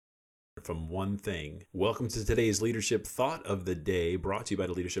from one thing. Welcome to today's Leadership Thought of the Day, brought to you by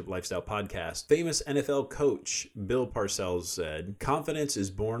the Leadership Lifestyle Podcast. Famous NFL coach Bill Parcells said, "Confidence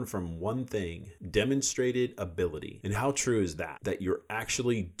is born from one thing, demonstrated ability." And how true is that? That you're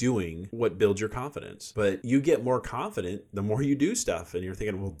actually doing what builds your confidence. But you get more confident the more you do stuff. And you're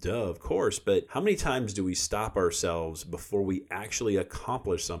thinking, well, duh, of course. But how many times do we stop ourselves before we actually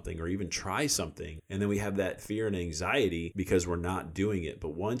accomplish something or even try something? And then we have that fear and anxiety because we're not doing it.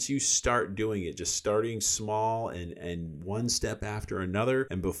 But once you start doing it, just starting small and one step after another,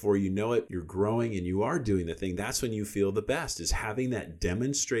 and before you know it, you're growing and you are doing the thing. That's when you feel the best, is having that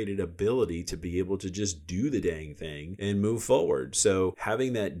demonstrated ability to be able to just do the dang thing and move forward. So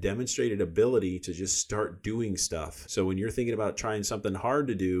having that demonstrated ability to just start doing stuff. So when you're thinking about trying something hard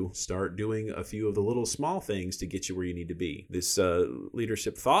to do, start doing a few of the little small things to get you where you need to be. This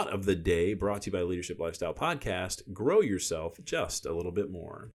leadership thought of the day, brought to you by Leadership Lifestyle Podcast. Grow yourself just a little bit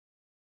more.